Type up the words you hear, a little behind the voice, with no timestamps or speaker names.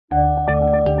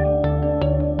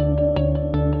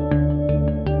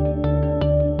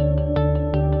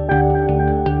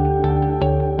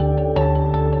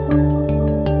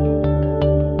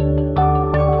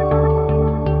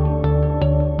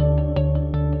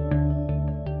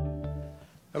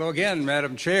Hello again,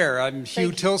 Madam Chair. I'm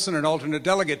Hugh Tilson, an alternate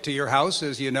delegate to your House,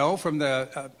 as you know, from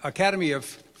the Academy of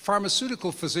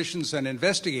Pharmaceutical Physicians and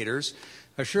Investigators.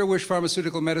 I sure wish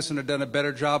pharmaceutical medicine had done a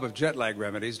better job of jet lag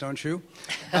remedies, don't you?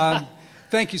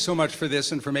 Thank you so much for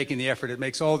this and for making the effort. It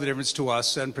makes all the difference to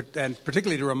us, and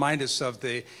particularly to remind us of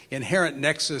the inherent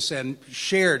nexus and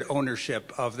shared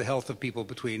ownership of the health of people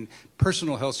between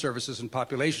personal health services and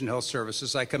population health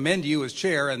services. I commend you as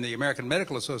chair and the American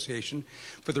Medical Association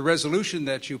for the resolution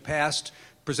that you passed,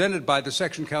 presented by the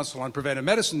Section Council on Preventive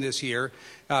Medicine this year,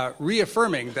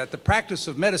 reaffirming that the practice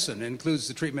of medicine includes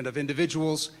the treatment of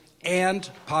individuals and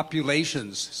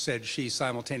populations, said she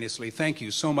simultaneously. Thank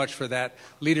you so much for that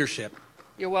leadership.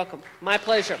 You're welcome. My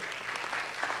pleasure.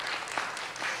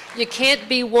 You can't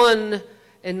be one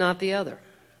and not the other.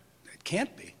 It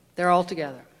can't be. They're all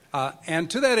together. And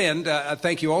to that end,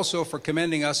 thank you also for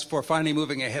commending us for finally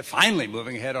moving ahead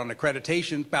on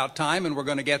accreditation. About time, and we're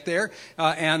going to get there.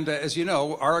 As you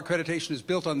know, our accreditation is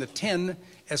built on the 10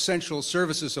 essential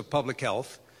services of public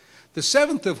health, the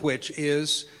 7th of which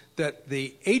is that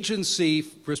the agency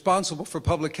responsible for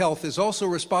public health is also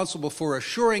responsible for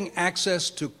assuring access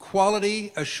to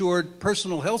quality, assured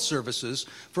personal health services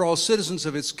for all citizens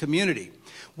of its community.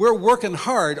 We're working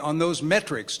hard on those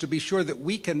metrics to be sure that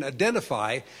we can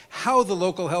identify how the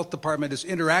local health department is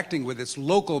interacting with its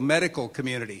local medical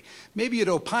community. Maybe you'd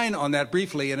opine on that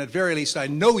briefly, and at very least I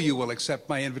know you will accept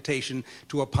my invitation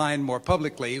to opine more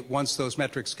publicly once those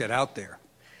metrics get out there.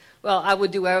 Well, I would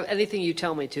do anything you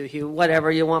tell me to, Hugh, whatever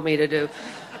you want me to do.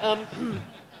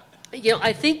 You know,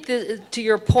 I think to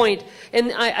your point,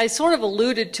 and I sort of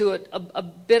alluded to it a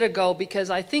bit ago, because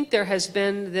I think there has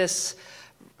been this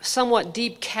somewhat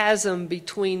deep chasm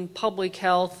between public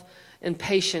health and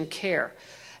patient care.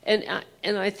 And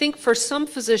I think for some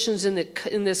physicians in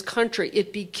this country,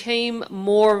 it became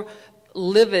more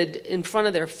livid in front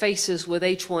of their faces with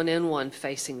H1N1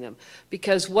 facing them,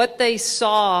 because what they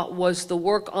saw was the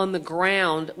work on the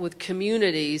ground with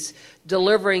communities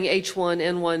delivering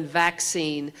H1N1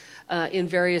 vaccine in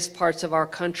various parts of our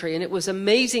country. And it was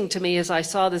amazing to me as I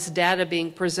saw this data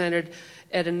being presented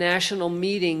at a national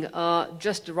meeting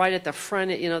just right at the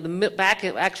front, you know,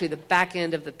 actually the back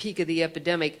end of the peak of the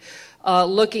epidemic,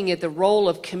 looking at the role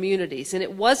of communities. And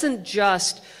it wasn't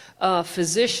just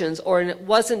physicians, and it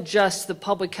wasn't just the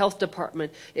public health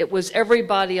department. It was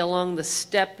everybody along the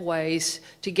stepways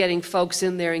to getting folks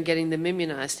in there and getting them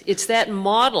immunized. It's that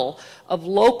model of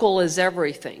local is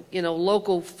everything. You know,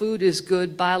 local food is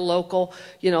good, buy local.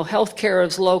 You know, healthcare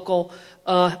is local.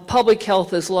 Public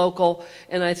health is local.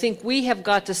 And I think we have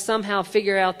got to somehow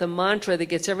figure out the mantra that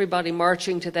gets everybody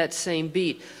marching to that same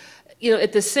beat. You know,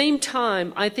 at the same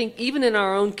time, I think even in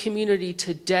our own community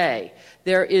today,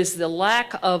 there is the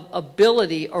lack of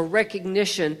ability or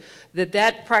recognition that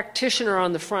that practitioner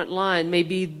on the front line may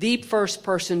be the first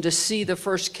person to see the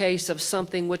first case of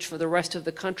something which for the rest of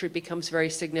the country becomes very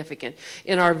significant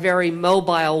in our very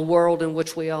mobile world in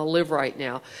which we all live right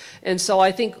now. And so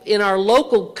I think in our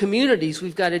local communities,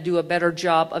 we've got to do a better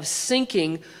job of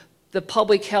syncing the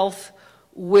public health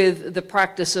with the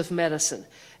practice of medicine.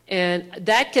 And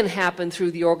that can happen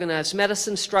through the organized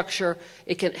medicine structure.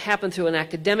 It can happen through an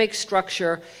academic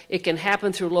structure. It can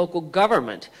happen through local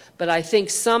government. But I think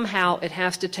somehow it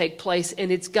has to take place, and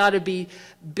it's got to be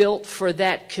built for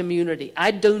that community.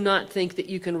 I do not think that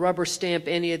you can rubber stamp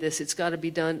any of this. It's got to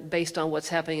be done based on what's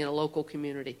happening in a local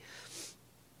community.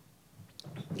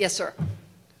 Yes, sir.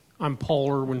 I'm Paul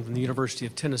Irwin from the University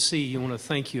of Tennessee. I want to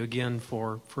thank you again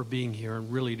for being here, and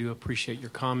really do appreciate your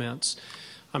comments.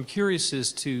 I'm curious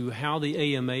as to how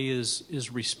the AMA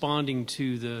is responding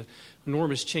to the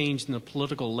enormous change in the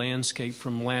political landscape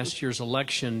from last year's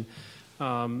election,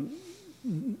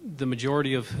 the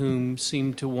majority of whom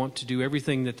seem to want to do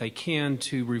everything that they can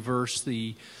to reverse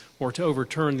or to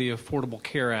overturn the Affordable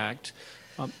Care Act.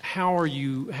 How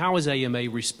is AMA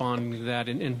responding to that,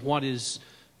 and what is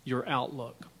your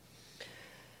outlook?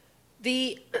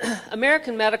 The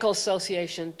American Medical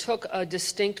Association took a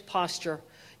distinct posture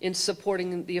in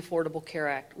supporting the Affordable Care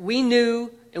Act. We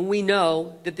knew and we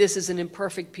know that this is an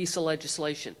imperfect piece of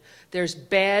legislation. There's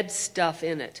bad stuff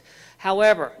in it.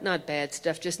 However, not bad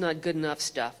stuff, just not good enough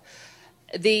stuff.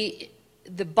 The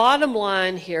bottom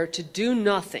line here, to do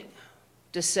nothing,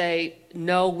 to say,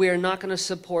 no, we're not going to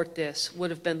support this,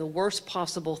 would have been the worst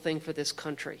possible thing for this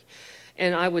country.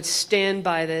 And I would stand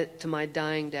by that to my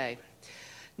dying day.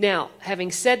 Now, having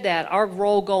said that, our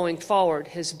role going forward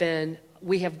has been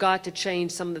we have got to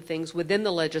change some of the things within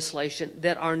the legislation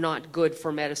that are not good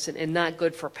for medicine and not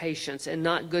good for patients and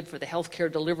not good for the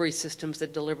healthcare delivery systems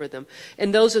that deliver them.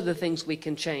 And those are the things we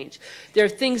can change. There are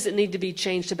things that need to be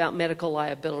changed about medical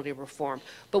liability reform.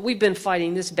 But we've been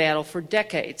fighting this battle for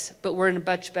decades, but we're in a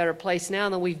much better place now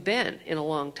than we've been in a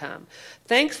long time.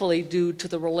 Thankfully, due to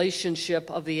the relationship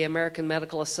of the American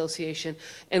Medical Association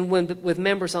and with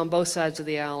members on both sides of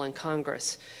the aisle in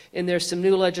Congress. And there's some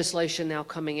new legislation now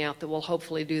coming out that will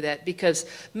hopefully do that, because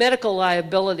medical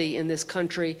liability in this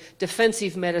country,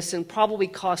 defensive medicine, probably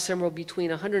costs somewhere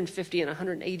between $150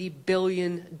 and $180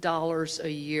 billion a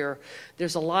year.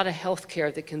 There's a lot of health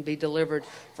care that can be delivered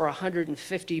for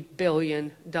 $150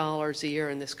 billion a year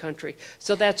in this country.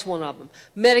 So that's one of them.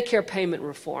 Medicare payment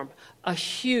reform, a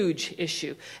huge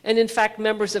issue. And in fact,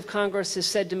 members of Congress have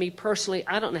said to me personally,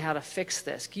 I don't know how to fix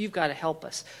this. You've got to help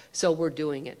us. So we're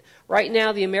doing it. Right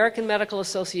now, the American Medical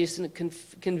Association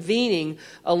is convening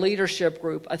a leadership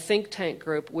group, a think tank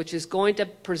group, which is going to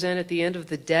present at the end of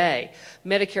the day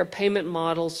Medicare payment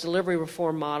models, delivery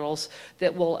reform models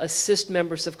that will assist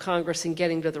members of Congress in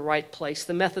getting to the right place.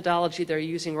 The methodology they're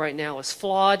using right now is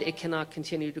flawed. It cannot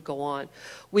continue to go on.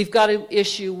 We've got an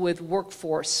issue with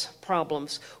workforce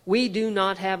problems. We do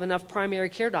not have enough primary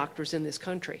care doctors in this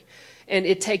country. And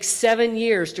it takes 7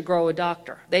 years to grow a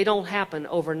doctor. They don't happen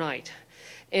overnight.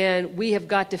 And we have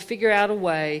got to figure out a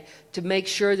way to make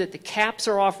sure that the caps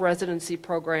are off residency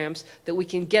programs, that we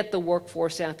can get the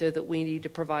workforce out there that we need to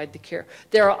provide the care.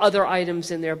 There are other items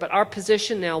in there, but our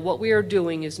position now, what we are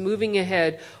doing is moving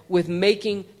ahead with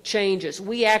making changes.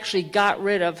 We actually got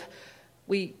rid of,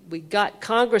 we got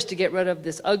Congress to get rid of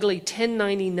this ugly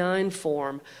 1099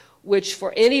 form, which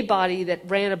for anybody that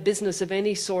ran a business of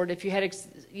any sort, if you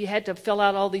had to fill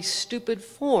out all these stupid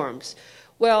forms.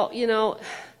 Well, you know,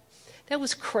 that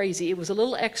was crazy. It was a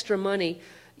little extra money.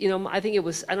 You know, I think it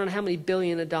was, I don't know how many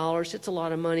billion of dollars. It's a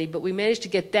lot of money. But we managed to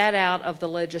get that out of the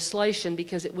legislation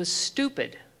because it was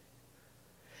stupid.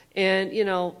 And, you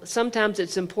know, sometimes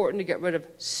it's important to get rid of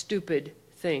stupid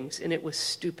things, and it was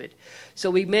stupid. So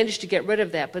we managed to get rid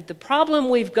of that. But the problem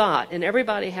we've got, and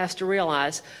everybody has to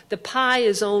realize, the pie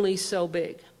is only so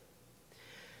big.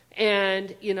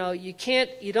 And, you know, you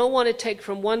don't want to take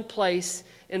from one place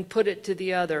and put it to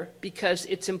the other because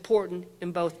it's important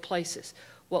in both places.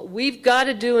 What we've got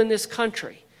to do in this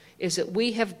country is that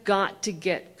we have got to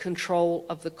get control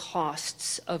of the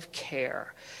costs of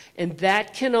care. And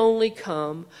that can only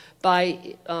come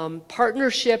by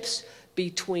partnerships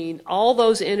between all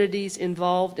those entities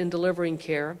involved in delivering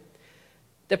care.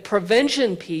 The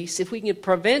prevention piece, if we can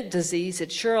prevent disease,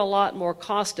 it's sure a lot more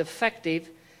cost effective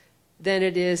than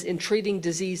it is in treating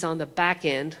disease on the back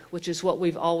end, which is what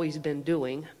we've always been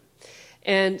doing.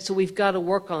 And so we've got to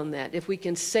work on that. If we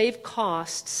can save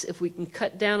costs, if we can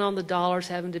cut down on the dollars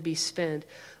having to be spent,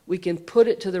 we can put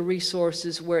it to the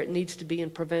resources where it needs to be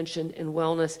in prevention and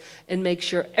wellness and make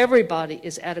sure everybody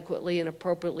is adequately and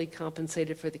appropriately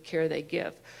compensated for the care they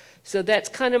give. So that's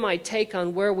kind of my take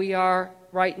on where we are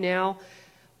right now.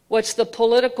 What's the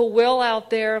political will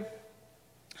out there?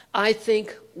 I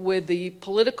think with the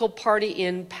political party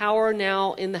in power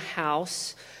now in the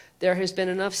House, there has been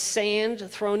enough sand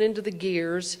thrown into the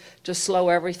gears to slow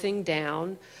everything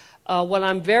down. What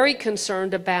I'm very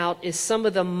concerned about is some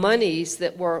of the monies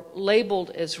that were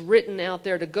labeled as written out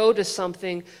there to go to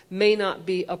something may not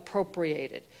be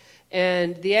appropriated.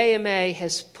 And the AMA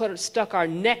has stuck our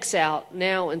necks out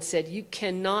now and said, you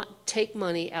cannot take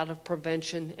money out of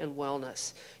prevention and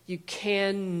wellness. You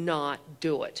cannot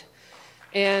do it.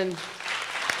 And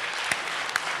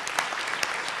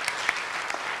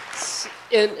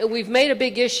we've made a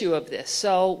big issue of this,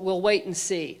 so we'll wait and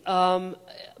see.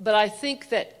 But I think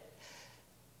that,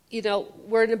 you know,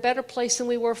 we're in a better place than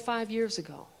we were 5 years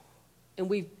ago. And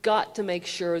we've got to make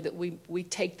sure that we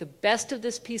take the best of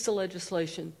this piece of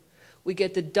legislation, we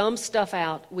get the dumb stuff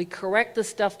out, we correct the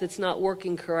stuff that's not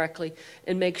working correctly,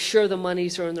 and make sure the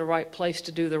monies are in the right place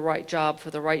to do the right job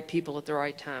for the right people at the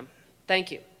right time.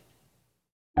 Thank you.